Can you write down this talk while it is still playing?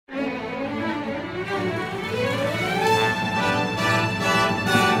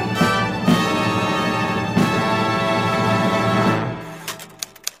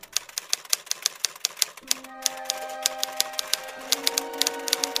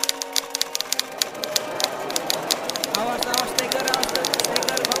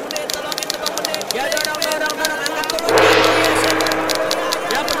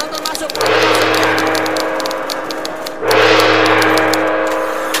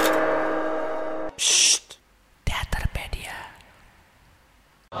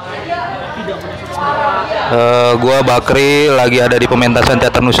Gua Bakri lagi ada di pementasan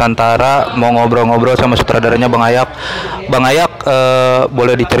Teater Nusantara, mau ngobrol-ngobrol sama sutradaranya Bang Ayak. Bang Ayak,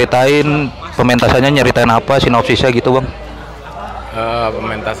 boleh diceritain pementasannya nyeritain apa, sinopsisnya gitu Bang?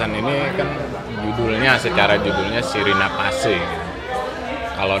 Pementasan ini kan secara judulnya Sirina Pace gitu.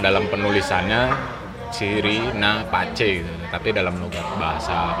 Kalau dalam penulisannya Sirina Pace gitu. Tapi dalam logat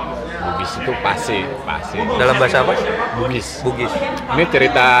bahasa Bugis itu Pace. Dalam bahasa apa? Bugis. Bugis. Ini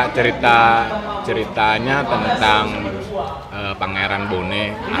ceritanya tentang Pangeran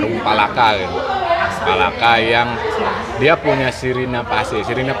Bone Arung Palaka gitu. Palaka yang dia punya Sirina Pace.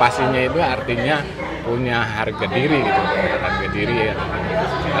 Sirina Pace-nya itu artinya punya harga diri gitu. Harga diri ya,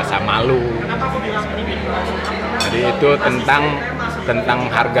 rasa malu. Jadi itu tentang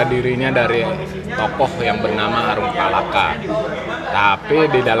harga dirinya dari tokoh yang bernama Arung Palaka. Tapi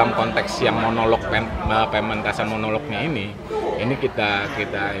di dalam konteks yang monolog pementasan monolognya ini kita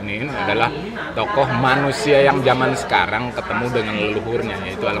ini adalah tokoh manusia yang zaman sekarang ketemu dengan leluhurnya,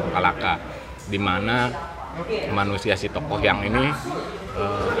 yaitu Arung Palaka, di mana manusia si tokoh yang ini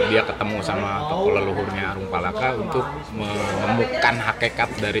dia ketemu sama tokoh leluhurnya Arung Palaka untuk menemukan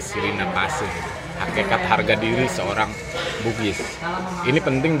hakikat dari Sirina Pace, hakikat harga diri seorang Bugis. Ini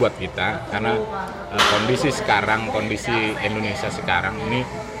penting buat kita karena kondisi Indonesia sekarang ini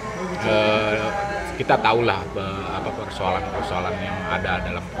kita tahulah apa persoalan yang ada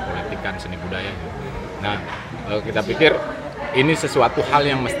dalam politikan seni budaya. Nah, kita pikir ini sesuatu hal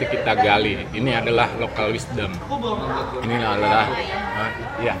yang mesti kita gali. Ini adalah local wisdom. Ini adalah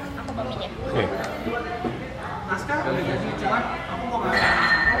ya. Oke.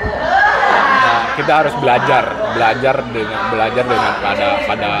 Kita harus belajar dengan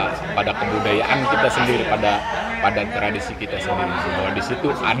pada kebudayaan kita sendiri, pada tradisi kita sendiri, bahwa di situ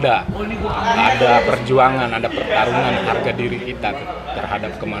ada perjuangan, ada pertarungan harga diri kita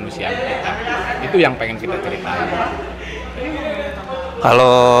terhadap kemanusiaan kita. Itu yang pengen kita ceritakan.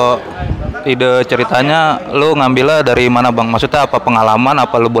 Kalau ide ceritanya lu ngambilnya dari mana Bang? Maksudnya apa pengalaman,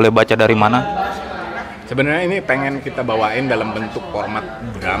 apa lu boleh baca dari mana? Sebenarnya ini pengen kita bawain dalam bentuk format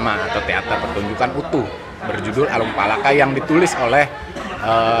drama atau teater pertunjukan utuh berjudul Arung Palaka yang ditulis oleh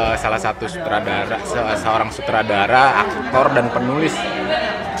seorang sutradara, aktor dan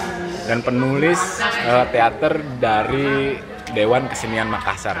penulis teater dari Dewan Kesenian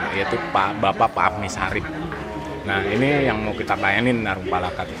Makassar, yaitu Bapak Ahmi Sarip. Nah, ini yang mau kita bayanin Arung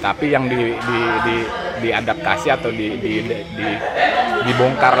Palaka, tapi yang diadaptasi atau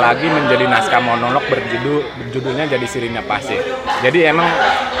dibongkar lagi menjadi naskah monolog berjudulnya jadi Sirina Pace. Jadi emang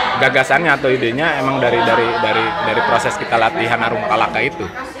gagasannya atau idenya emang dari proses kita latihan Arung Palaka itu.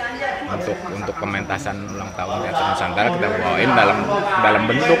 Untuk pementasan ulang tahun Teater Nusantara kita bawain dalam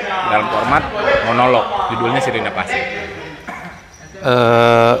format monolog, judulnya Sirina Pace.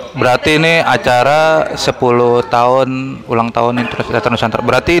 Berarti ini acara 10 tahun ulang tahun Teater Nusantara.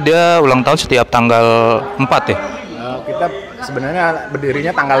 Berarti dia ulang tahun setiap tanggal 4 ya? Kita sebenarnya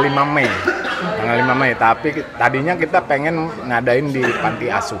berdirinya tanggal 5 Mei. Tapi tadinya kita pengen ngadain di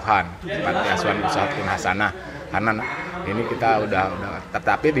Panti Asuhan Uswatun Hasanah. Karena ini kita udah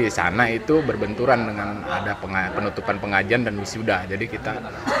tetapi di sana itu berbenturan dengan ada penutupan pengajian dan wisuda. Jadi kita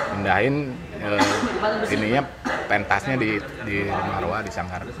pindahin ininya pentasnya di Marwa di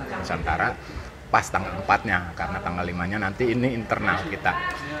Sanggar Nusantara pas tanggal 4-nya, karena tanggal 5-nya nanti ini internal kita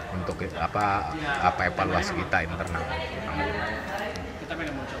untuk apa evaluasi kita internal.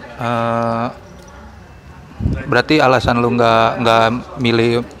 Berarti alasan lu nggak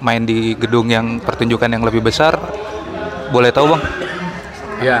milih main di gedung yang pertunjukan yang lebih besar, boleh tahu Bang?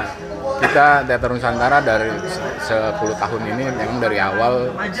 Ya, kita Teater Nusantara dari 10 tahun ini memang dari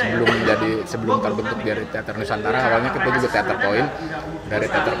awal sebelum terbentuk dari Teater Nusantara, awalnya kita juga Teater Koin. Dari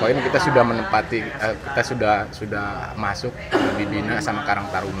Teater Koin kita sudah menempati, kita sudah masuk dibina sama Karang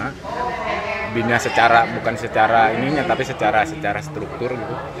Taruna. Bina bukan secara ininya tapi secara struktur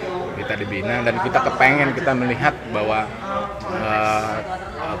gitu. Kita dibina dan kita melihat bahwa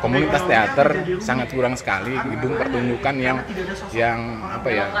komunitas teater sangat kurang sekali gedung pertunjukan yang apa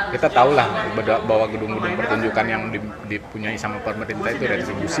ya, kita tahulah bahwa gedung-gedung pertunjukan yang dipunyai sama pemerintah itu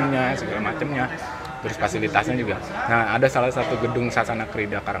retribusinya segala macamnya, terus fasilitasnya juga. Nah, ada salah satu gedung Sasana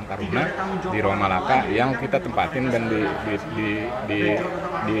Krida Karang Taruna di Ruang Malaka yang kita tempatin dan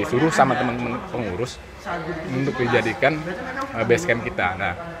disuruh sama teman-teman pengurus untuk dijadikan base camp kita.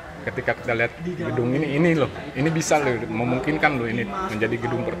 Nah, ketika kita lihat gedung ini bisa loh, memungkinkan loh ini menjadi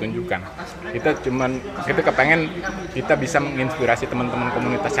gedung pertunjukan. Kita kepengen kita bisa menginspirasi teman-teman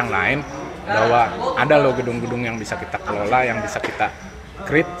komunitas yang lain bahwa ada loh gedung-gedung yang bisa kita kelola, yang bisa kita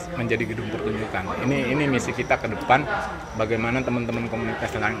create menjadi gedung pertunjukan. Ini misi kita ke depan, bagaimana teman-teman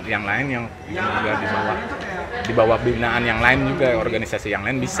komunitas yang lain yang juga di bawah binaan yang lain juga, organisasi yang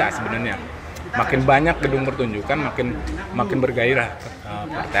lain bisa sebenarnya. Makin banyak gedung pertunjukan, makin bergairah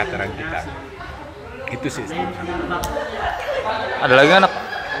perteateran kita. Itu sih sebenarnya. Ada lagi anak?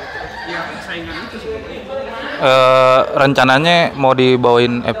 Rencananya mau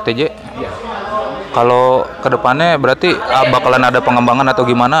dibawain FTJ? Ya. Kalau kedepannya berarti bakalan ada pengembangan atau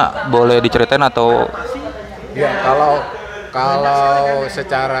gimana? Boleh diceritain atau? Ya, kalau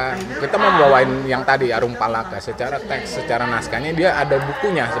secara kita mau bawain yang tadi Arung Palaka, secara teks, secara naskahnya dia ada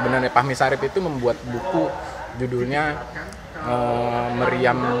bukunya sebenarnya. Fahmi Sarip itu membuat buku judulnya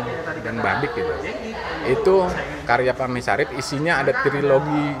Meriam dan Badik gitu. Itu karya Fahmi Sarip, isinya ada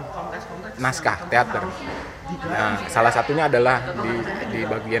trilogi naskah teater. Nah, salah satunya adalah di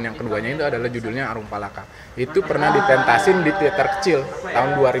bagian yang keduanya itu adalah judulnya Arung Palaka. Itu pernah dipentasin di teater kecil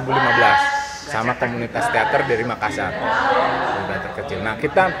tahun 2015 sama komunitas teater dari Makassar. Teater kecil. Nah,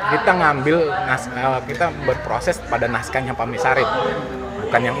 kita ngambil kita berproses pada naskahnya Fahmi Sarip.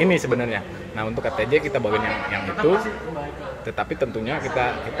 Bukan yang ini sebenarnya. Nah, untuk KTJ kita bawain yang itu, tetapi tentunya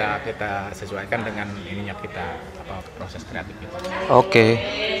kita sesuaikan dengan ininya kita, proses kreatif kita. Oke,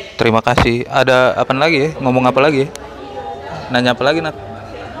 terima kasih. Ada apa lagi ya? Ngomong apa lagi ya? Nanya apa lagi, Nat?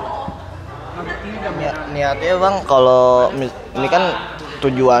 Niatnya Bang, kalau ini kan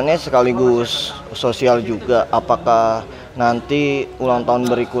tujuannya sekaligus sosial juga, apakah nanti ulang tahun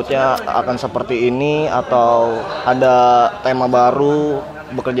berikutnya akan seperti ini atau ada tema baru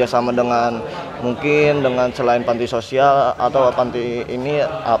bekerja sama dengan mungkin dengan selain panti sosial atau panti ini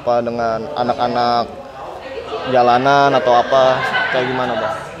apa dengan anak-anak jalanan atau apa, kayak gimana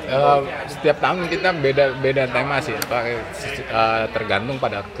Bang? Setiap tahun kita beda tema sih, tergantung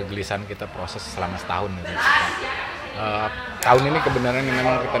pada kegelisahan kita proses selama setahun gitu. Tahun ini kebenaran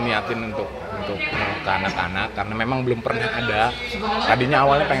memang kita niatin untuk ke anak-anak karena memang belum pernah ada. Tadinya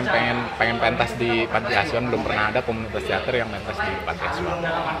awalnya pengen pentas di panti asuhan, belum pernah ada komunitas teater yang pentas di panti asuhan.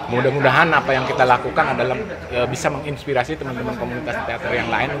 Mudah-mudahan apa yang kita lakukan adalah bisa menginspirasi teman-teman komunitas teater yang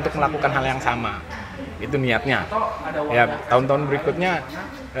lain untuk melakukan hal yang sama. Itu niatnya. Ya, tahun-tahun berikutnya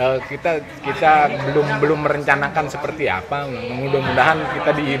kita belum merencanakan seperti apa. Mudah-mudahan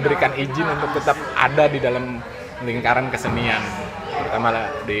kita diberikan izin untuk tetap ada di dalam lingkaran kesenian, terutama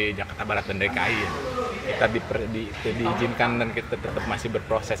di Jakarta Barat dan DKI ya. Kita diizinkan dan kita tetap masih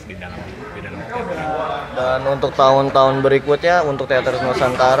berproses di dalam teater. Dan untuk tahun-tahun berikutnya untuk Teater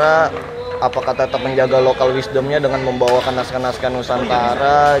Nusantara, apakah tetap menjaga local wisdomnya dengan membawakan naskah-naskah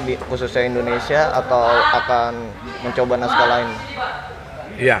Nusantara khususnya Indonesia atau akan mencoba naskah lain?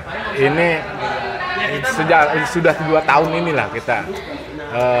 Iya, ini sudah 2 tahun inilah kita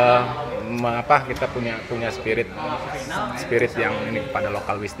kita punya spirit yang ini kepada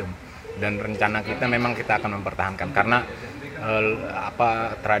local wisdom, dan rencana kita memang kita akan mempertahankan karena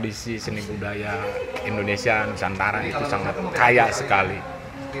tradisi seni budaya Indonesia Nusantara itu sangat kaya sekali,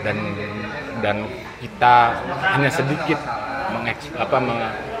 dan kita hanya sedikit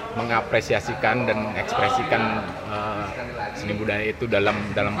mengapresiasikan dan mengekspresikan seni budaya itu dalam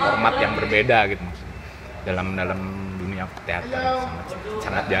format yang berbeda gitu, dalam dunia teater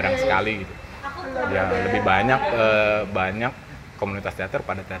sangat jarang sekali gitu. Ya lebih banyak komunitas teater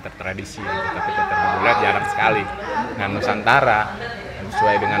pada teater tradisi, tapi teater populer jarang sekali. Nah, Nusantara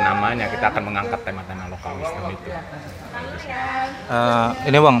sesuai dengan namanya kita akan mengangkat tema-tema lokal wisdom itu.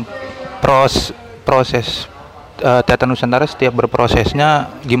 Ini Bang, proses teater Nusantara setiap berprosesnya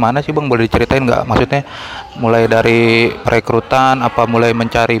gimana sih Bang? Boleh diceritain nggak? Maksudnya mulai dari perekrutan, mulai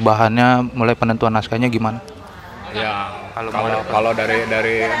mencari bahannya, mulai penentuan naskahnya gimana? Ya, kalau dari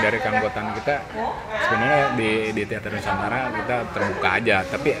keanggotaan kita sebenarnya di Teater Nusantara kita terbuka aja,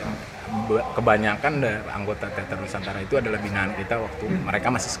 tapi kebanyakan anggota Teater Nusantara itu adalah binaan kita waktu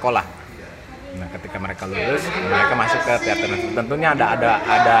mereka masih sekolah. Nah, ketika mereka lulus, mereka masuk ke Teater Nusantara. Tentunya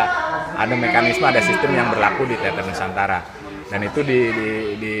ada mekanisme, ada sistem yang berlaku di Teater Nusantara. Dan itu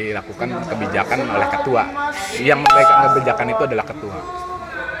dilakukan kebijakan oleh ketua. Yang memegang kebijakan itu adalah ketua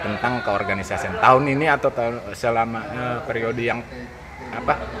tentang keorganisasian. Tahun ini atau selama periode yang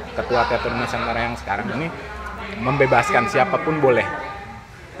ketua Teater Nusantara yang sekarang ini membebaskan siapapun boleh.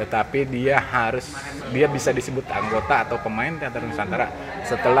 Tetapi dia bisa disebut anggota atau pemain Teater Nusantara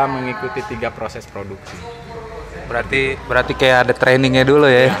setelah mengikuti 3 proses produksi. Berarti kayak ada trainingnya dulu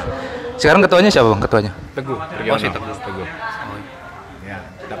ya. Sekarang ketuanya siapa Bang? Ketuanya? Teguh. Teguh. Ya,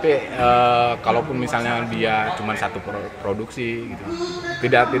 tapi kalaupun misalnya dia cuma satu produksi gitu,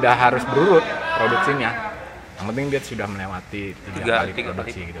 tidak harus berurut produksinya. Yang penting dia sudah melewati 3 kali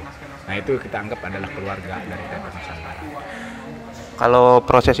produksi gitu. Nah, itu kita anggap adalah keluarga dari Teater Nusantara. Kalau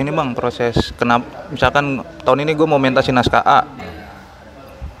proses ini bang, proses kenapa misalkan tahun ini gue mau mentasin naskah A,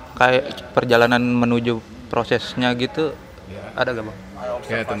 kayak perjalanan menuju prosesnya gitu, ada gak bang?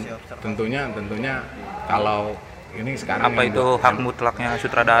 Ya tentunya kalau ini sekarang Apa itu hak mutlaknya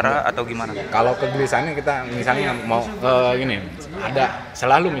sutradara atau gimana? kalau kegelisahannya kita misalnya mau ini ada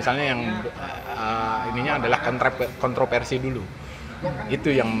selalu misalnya yang ininya adalah kontroversi dulu. Itu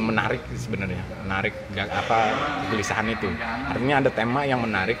yang menarik sebenarnya, kegelisahan itu. Artinya ada tema yang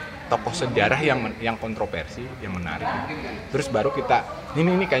menarik, tokoh sejarah yang kontroversi, yang menarik. Terus baru kita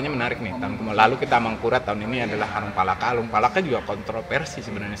ini kayaknya menarik nih. Lalu kita mengkurat tahun ini adalah Arung Palaka. Arung Palaka juga kontroversi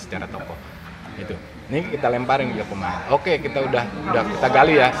sebenarnya secara tokoh. Itu. Ini kita lemparin ke pemain. Oke, kita udah kita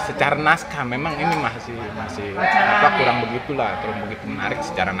gali ya. Secara naskah memang ini masih kurang begitu menarik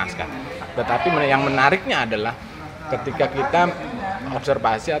secara naskah. Tetapi yang menariknya adalah ketika kita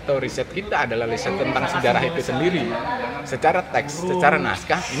observasi atau riset kita adalah riset tentang sejarah itu sendiri. Secara teks, secara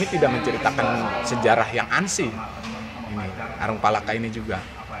naskah ini tidak menceritakan sejarah yang ansih. Ini Arung Palaka ini juga.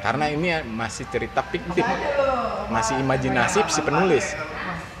 Karena ini masih cerita fiktif. Masih imajinasi si penulis.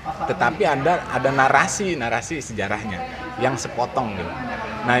 Tetapi ada narasi sejarahnya yang sepotong gitu.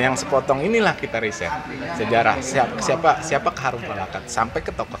 Nah, yang sepotong inilah kita riset. Sejarah siapa Arung Palaka sampai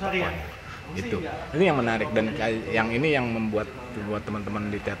ke tokoh-tokohnya. Itu ini yang menarik dan yang ini yang membuat teman-teman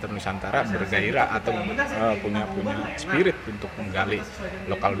di Teater Nusantara bergairah atau punya spirit untuk menggali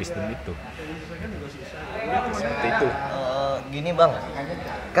local wisdom itu. Seperti itu. Gini bang,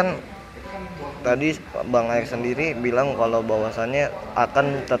 kan tadi Bang Aek sendiri bilang kalau bahwasannya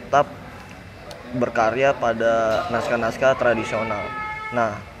akan tetap berkarya pada naskah-naskah tradisional.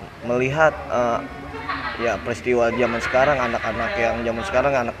 Nah, melihat ya peristiwa zaman sekarang, anak-anak yang zaman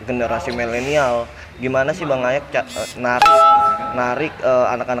sekarang, anak generasi milenial, gimana sih Bang Aek narik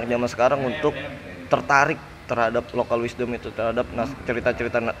anak-anak zaman sekarang untuk tertarik terhadap local wisdom itu, terhadap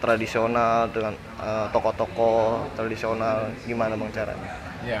cerita-cerita tradisional dengan tokoh-tokoh tradisional, gimana Bang caranya?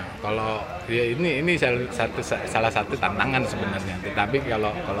 Ya, kalau ya ini salah satu tantangan sebenarnya. Tetapi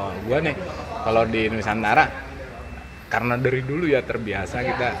kalau gua nih, kalau di Nusantara karena dari dulu ya terbiasa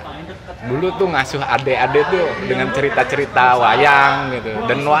kita dulu tuh ngasuh adik-adik tuh dengan cerita-cerita wayang gitu,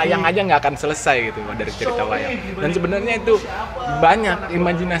 dan wayang aja nggak akan selesai gitu dari cerita wayang, dan sebenarnya itu banyak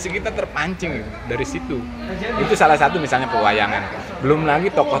imajinasi kita terpancing gitu, dari situ. Itu salah satu misalnya pewayangan, belum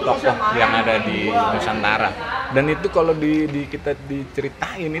lagi tokoh-tokoh yang ada di Nusantara, dan itu kalau kita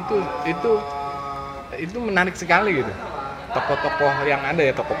diceritain itu menarik sekali gitu. Tokoh-tokoh yang ada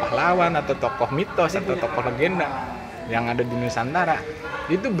ya, tokoh pahlawan atau tokoh mitos atau tokoh legenda yang ada di Nusantara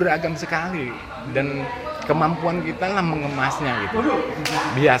itu beragam sekali, dan kemampuan kita lah mengemasnya gitu.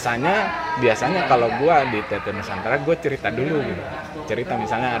 Biasanya kalau gua di Teater Nusantara gua cerita dulu gitu. Cerita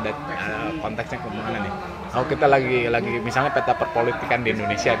misalnya ada konteksnya kemana nih. Oh, kita lagi misalnya peta perpolitikan di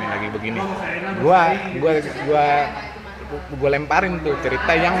Indonesia nih lagi begini. Gua lemparin tuh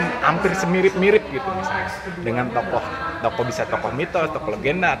cerita yang hampir semirip-mirip gitu misalnya. Dengan tokoh bisa tokoh mitos, tokoh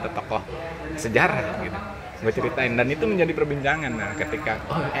legenda atau tokoh sejarah gitu. Gue ceritain, dan itu menjadi perbincangan. Nah, ketika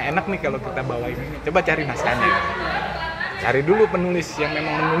enak nih kalau kita bawain ini, coba cari naskahnya, cari dulu penulis yang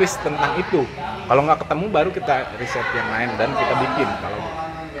memang menulis tentang itu. Kalau nggak ketemu baru kita riset yang lain dan kita bikin.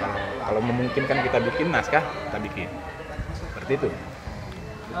 Kalau memungkinkan kita bikin naskah, kita bikin seperti itu.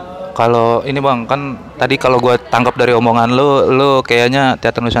 Kalau ini bang, kan tadi kalau gue tangkap dari omongan lu kayaknya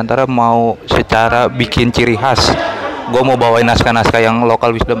Teater Nusantara mau secara bikin ciri khas. Gue mau bawain naskah-naskah yang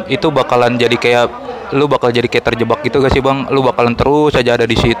local wisdom itu bakalan jadi kayak terjebak gitu gak sih bang? Lu bakalan terus saja ada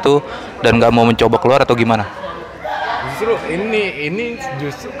di situ dan nggak mau mencoba keluar atau gimana? Justru ini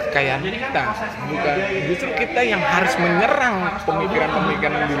justru kekayaan kita, bukan justru kita yang harus menyerang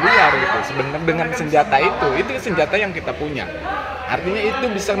pemikiran di luar gitu. Sebenarnya dengan senjata itu senjata yang kita punya. Artinya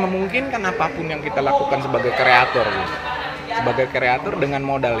itu bisa memungkinkan apapun yang kita lakukan sebagai kreator gitu. Sebagai kreator dengan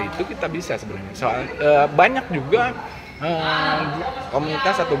modal itu kita bisa sebenarnya. Soal banyak juga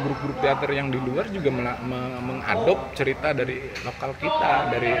komunitas atau grup-grup teater yang di luar juga mengadop cerita dari lokal kita,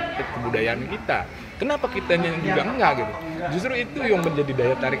 dari kebudayaan kita. Kenapa kitanya juga enggak gitu? Justru itu yang menjadi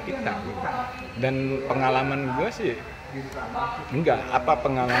daya tarik kita. Gitu. Dan pengalaman gue sih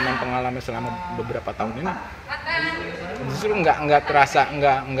pengalaman selama beberapa tahun ini justru nggak terasa,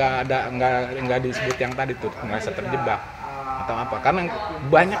 nggak disebut yang tadi tuh merasa terjebak atau apa, karena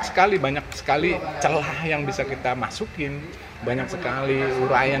banyak sekali celah yang bisa kita masukin, banyak sekali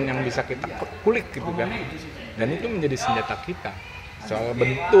uraian yang bisa kita kulik gitu kan, dan itu menjadi senjata kita. Soal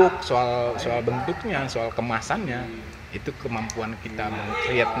bentuk, soal bentuknya, soal kemasannya, itu kemampuan kita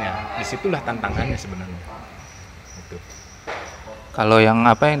meng-create-nya. Disitulah tantangannya sebenarnya. Itu. Kalau yang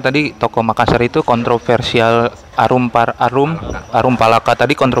apa yang tadi toko Makassar itu kontroversial Arum Palaka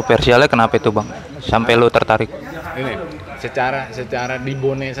tadi kontroversialnya kenapa itu bang? Sampai lu tertarik? Ini secara di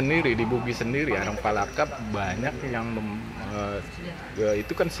Bone sendiri, di Bugis sendiri, Arung Palaka banyak yang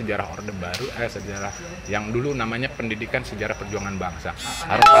itu kan sejarah Orde Baru, sejarah yang dulu namanya pendidikan sejarah perjuangan bangsa.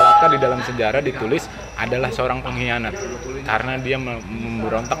 Arung Palaka di dalam sejarah ditulis adalah seorang pengkhianat karena dia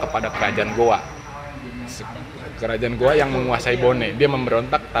memberontak kepada kerajaan Goa. Kerajaan Goa yang menguasai Bone, dia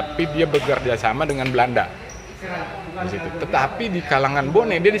memberontak tapi dia bekerja sama dengan Belanda. Di situ. Tetapi di kalangan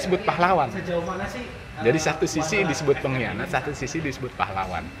Bone dia disebut pahlawan. Jadi satu sisi disebut pengkhianat, satu sisi disebut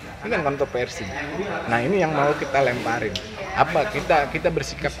pahlawan. Ini kan kontroversi. Nah ini yang mau kita lemparin. Apa kita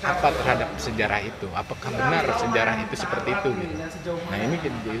bersikap apa terhadap sejarah itu? Apakah benar sejarah itu seperti itu? Gitu. Nah ini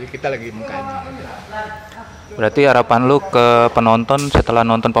kita lagi mengkaji. Berarti harapan lu ke penonton setelah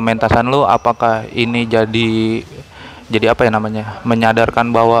nonton pementasan lu, apakah ini jadi apa ya namanya? Menyadarkan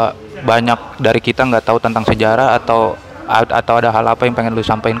bahwa banyak dari kita nggak tahu tentang sejarah atau ada hal apa yang pengen lu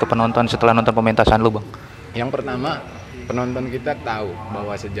sampaikan ke penonton setelah nonton pementasan lu bang? Yang pertama, penonton kita tahu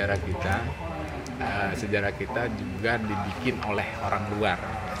bahwa sejarah kita juga dibikin oleh orang luar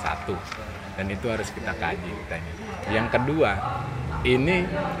satu, dan itu harus kita kaji kitanya. Yang kedua, ini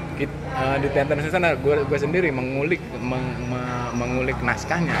di teater Nusantara gue sendiri mengulik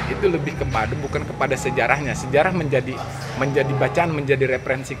naskahnya itu lebih bukan kepada sejarahnya. Sejarah menjadi bacaan, menjadi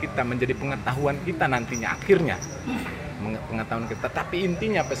referensi kita, menjadi pengetahuan kita nantinya akhirnya. Pengetahuan kita, tapi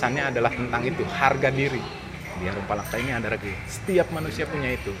intinya pesannya adalah tentang itu, harga diri. Di Arung Palaka ini ada lagi, setiap manusia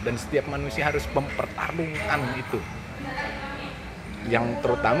punya itu dan setiap manusia harus mempertarungkan itu. Yang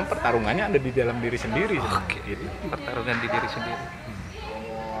terutama pertarungannya ada di dalam diri sendiri. Oke, gitu. Pertarungan di diri sendiri.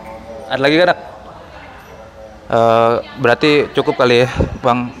 Ada lagi gak? Berarti cukup kali ya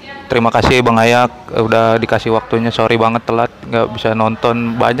bang. Terima kasih Bang Ayak udah dikasih waktunya, sorry banget telat nggak bisa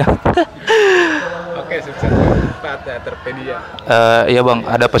nonton banyak. Oke, sukses Pak Teaterpedia. Iya bang,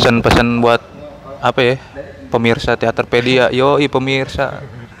 ada pesan-pesan buat apa ya pemirsa Teaterpedia? Yoi pemirsa.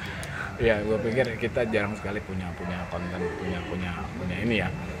 Iya, gue pikir kita jarang sekali punya konten, punya ini ya.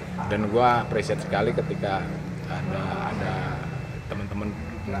 Dan gue appreciate sekali ketika ada teman-teman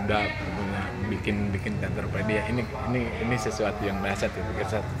muda punya bikin Teaterpedia. Ini sesuatu yang dahsyat itu,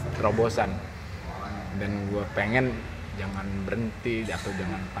 terobosan. Dan gue pengen jangan berhenti atau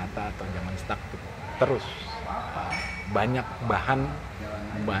jangan patah atau jangan stuck terus. Banyak bahan,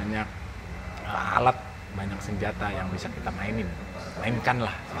 banyak alat, banyak senjata yang bisa kita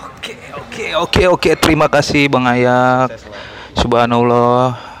mainkanlah. Oke. Terima kasih Bang Ayak.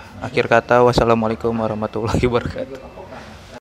 Subhanallah. Akhir kata, wassalamualaikum warahmatullahi wabarakatuh.